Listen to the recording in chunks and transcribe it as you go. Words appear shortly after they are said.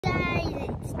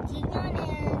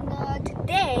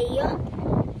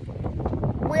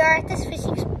are at this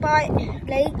fishing spot,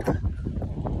 lake.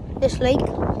 This lake.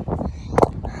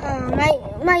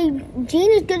 My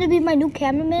Gene is gonna be my new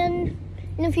cameraman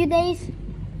in a few days.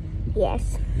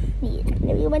 Yes, he is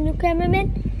gonna be my new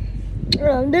cameraman.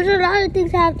 There's a lot of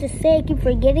things I have to say. I keep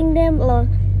forgetting them.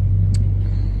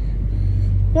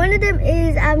 One of them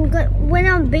is when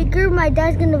I'm bigger, my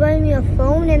dad's gonna buy me a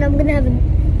phone, and I'm gonna have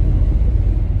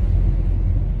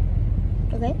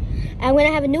I'm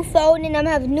gonna have a new phone, and I'm gonna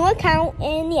have a new account,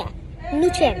 and yeah, new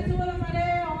channel.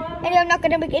 And I'm not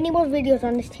gonna make any more videos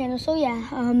on this channel. So yeah,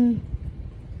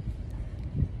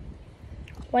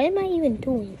 what am I even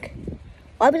doing?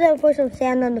 Why was I put some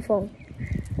sand on the phone?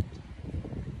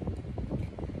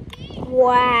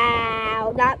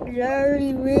 Wow, that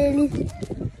blurry, really?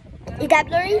 Is that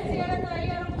blurry?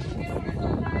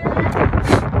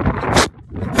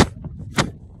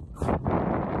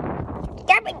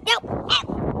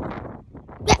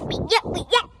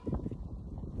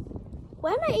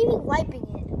 Why am I even wiping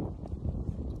it?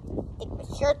 Take my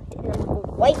shirt and I'm gonna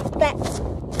wipe that.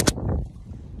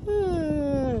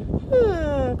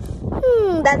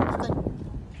 That's good.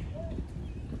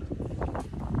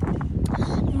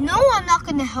 No, I'm not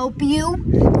gonna help you.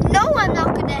 No, I'm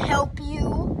not gonna help you.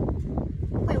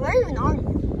 Wait, where even are you?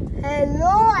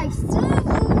 Hello, I see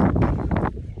you.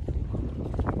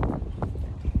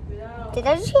 Did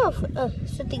I just hear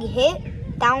something hit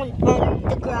down on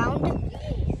the ground?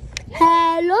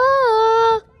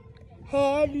 Hello?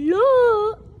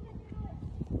 Hello?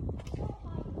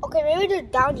 Okay, maybe they're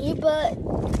down here, but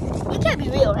it can't be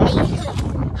real, right?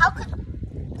 How could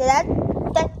that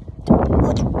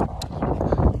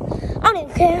I don't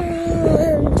even care.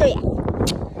 So yeah.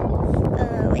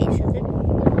 Wait a second.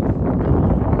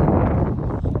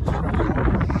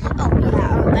 Oh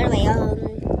yeah, by the way,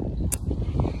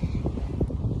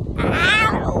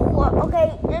 ow! Okay,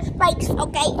 there's spikes.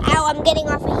 Okay, ow, I'm getting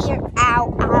off of here.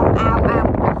 Ow, ow, ow, ow.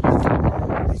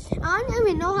 I don't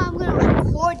even know how I'm gonna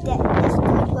record that this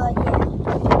time, but yeah.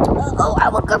 Oh, I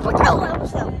woke up. Oh, I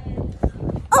almost fell.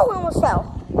 Oh, I almost fell.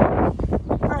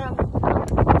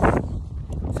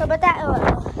 So, but that,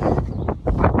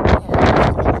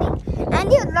 I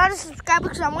need a lot of subscribers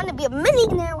because I want to be a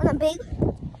millionaire when I'm big.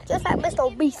 Just like Mr.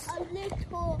 Beast.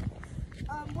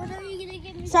 What are you gonna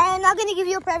give me? Sorry, I'm not gonna give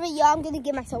you a private yacht. I'm gonna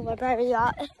give myself a private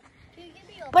yacht. Can you give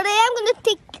me a But I am gonna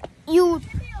take you.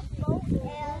 boat and a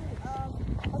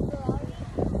Ferrari?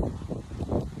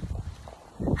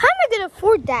 How am I gonna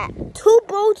afford that? 2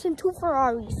 boats and 2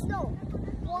 Ferraris. No.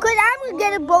 Cause I'm gonna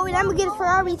get a boat and I'm gonna get a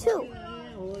Ferrari too.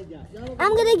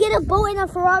 I'm gonna get a boat and a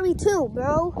Ferrari too,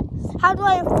 bro. How do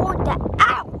I afford that?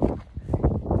 Ow!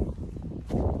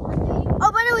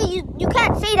 Oh, by the way, you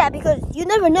can't say that because you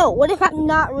never know. What if I'm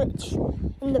not rich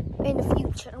in the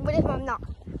future? What if I'm not?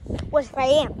 What if I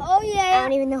am? Oh yeah. I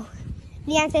don't even know.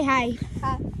 Leanne, say hi.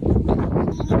 Hi.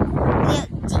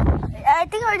 I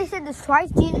think I already said this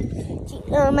twice.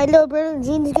 My little brother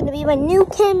Gene is gonna be my new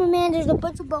cameraman. There's a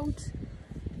bunch of boats.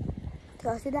 Did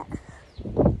I see that?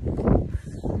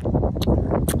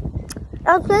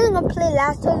 I was planning on play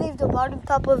last time, leave the bottom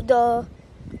top of the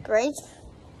bridge,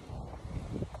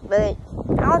 but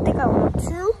I don't think I want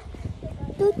to.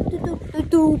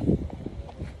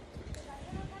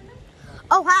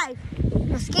 Oh hi,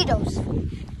 mosquitoes.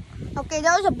 Okay,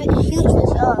 that was a bit huge.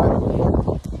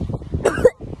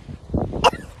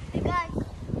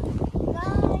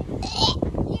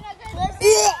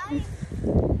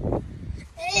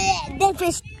 Dead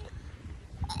fish.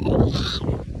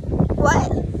 What?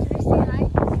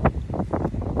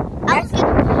 That's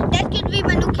gonna be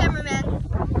my new cameraman.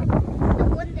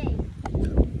 One day.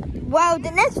 Wow,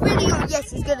 the next video,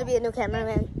 yes, he's gonna be a new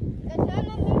cameraman.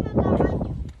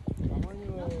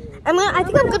 I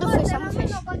think I'm gonna fish. I'm gonna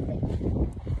fish.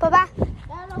 Papa,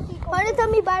 why tell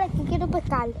me about it? Quiero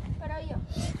pescar.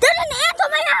 There's an ant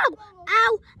on my arm!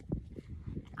 Ow!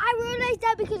 I realized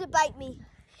that because it bit me.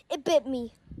 It bit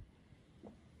me.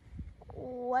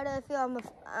 Why do I feel?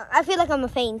 I feel like I'm a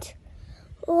faint.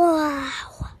 Wow.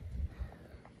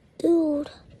 Dude.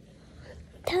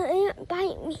 That ant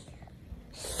bite me.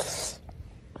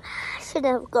 I should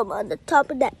have come on the top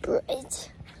of that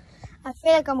bridge. I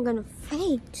feel like I'm gonna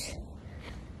faint.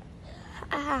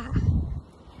 Ah.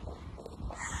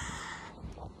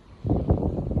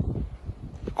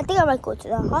 I think I might go to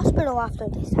the hospital after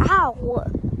this. Ow!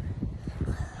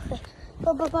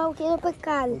 Papá, quiero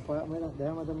pescar. Mira,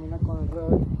 déjame terminar con el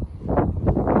reo.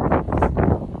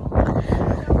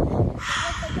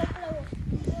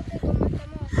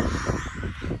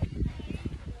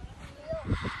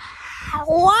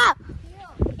 What?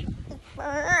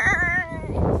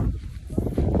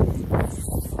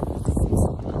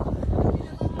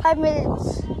 5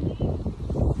 minutes.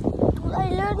 I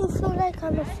literally feel like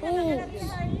I'm a faint.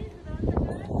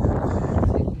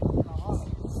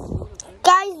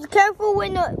 Guys, careful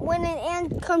when an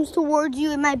ant comes towards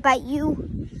you, it might bite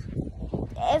you.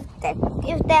 If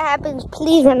that happens,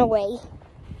 please run away.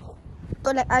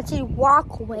 But like, actually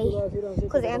walk away,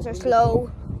 because ants are slow.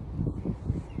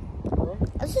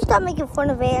 Let's just stop making fun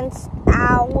of ants.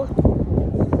 Ow.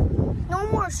 No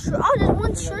more shrimp. Oh, there's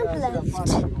one shrimp left.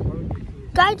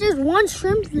 Guys, there's one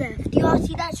shrimp left. Do y'all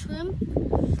see that shrimp?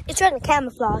 It's trying to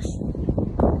camouflage.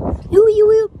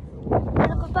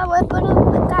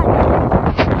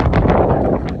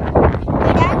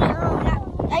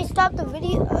 I stopped the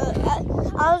video.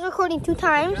 I was recording 2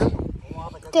 times.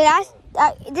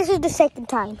 This is the second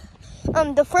time.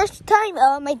 The first time,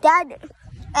 my dad,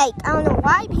 like, I don't know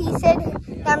why, but he said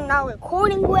that I'm not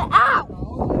recording with. Ow!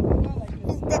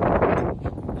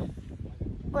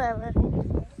 Whatever.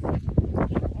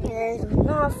 It does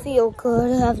not feel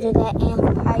good after that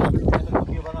ant bite.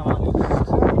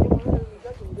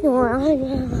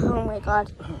 Oh my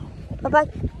god. Papá,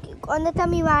 ¿dónde está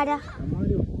mi vara?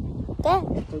 ¿Qué?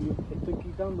 Estoy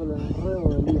quitándole el enredo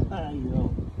del día.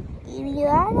 ¿Y mi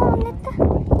vara dónde está?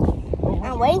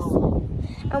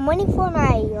 I'm waiting for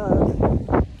my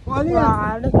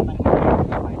rod.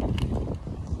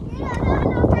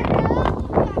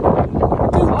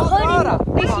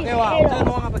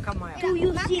 Do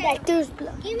you see that there's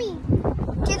blood? Give me.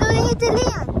 ¿Qué lo dijiste,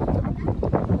 Liam?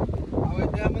 A ver,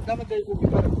 dame el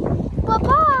cubito.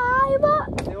 Papá,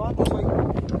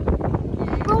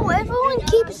 bro, everyone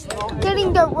keeps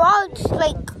getting their rods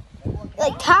like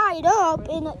tied up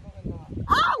in a...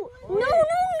 Ow! No!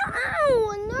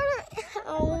 Another...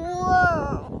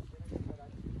 Oh,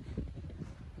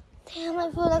 damn, I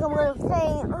feel like I'm gonna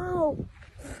faint. Ow!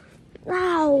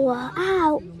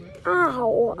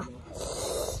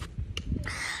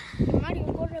 Mario,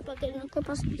 corre para que no te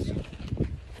pases.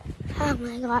 Oh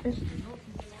my god.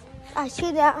 I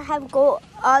should have go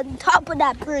on top of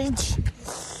that bridge.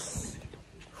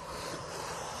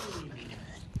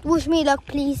 Wish me luck,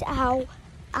 please. Ow.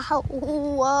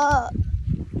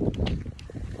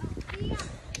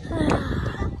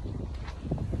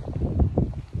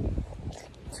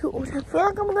 Dude, I feel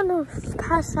like I'm gonna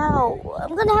pass out.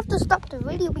 I'm gonna have to stop the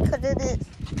video because of this.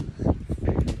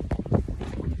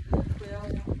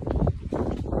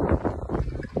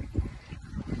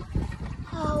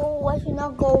 Oh, I should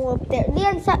not go up there.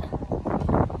 Lian, sal de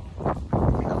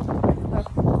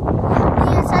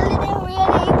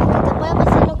ahí porque te puede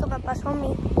pasar lo que me pasó a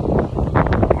mí.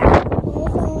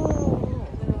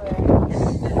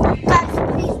 Guys,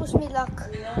 please wish me luck.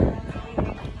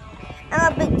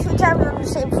 I've been 2 times on the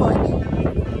same foot.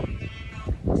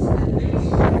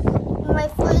 My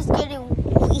foot is getting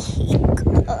weak.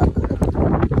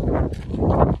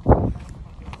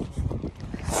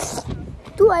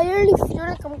 Dude, I literally feel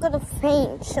like I'm gonna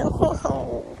faint.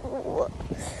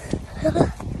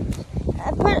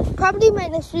 Probably my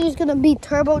next video is gonna be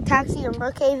Turbo Taxi or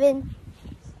Brookhaven.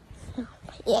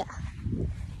 Yeah.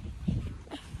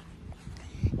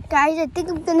 Guys, I think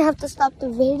I'm gonna have to stop the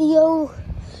video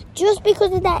just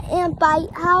because of that ant bite.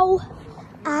 Ow.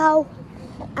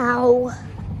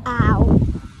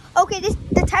 Okay,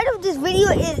 the title of this video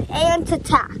is Ant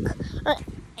Attack.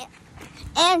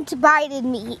 Ant bited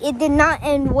me. It did not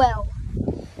end well.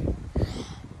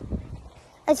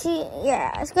 I see,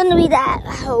 yeah, it's gonna be that.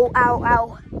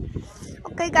 Ow.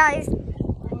 Okay, guys.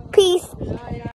 Peace.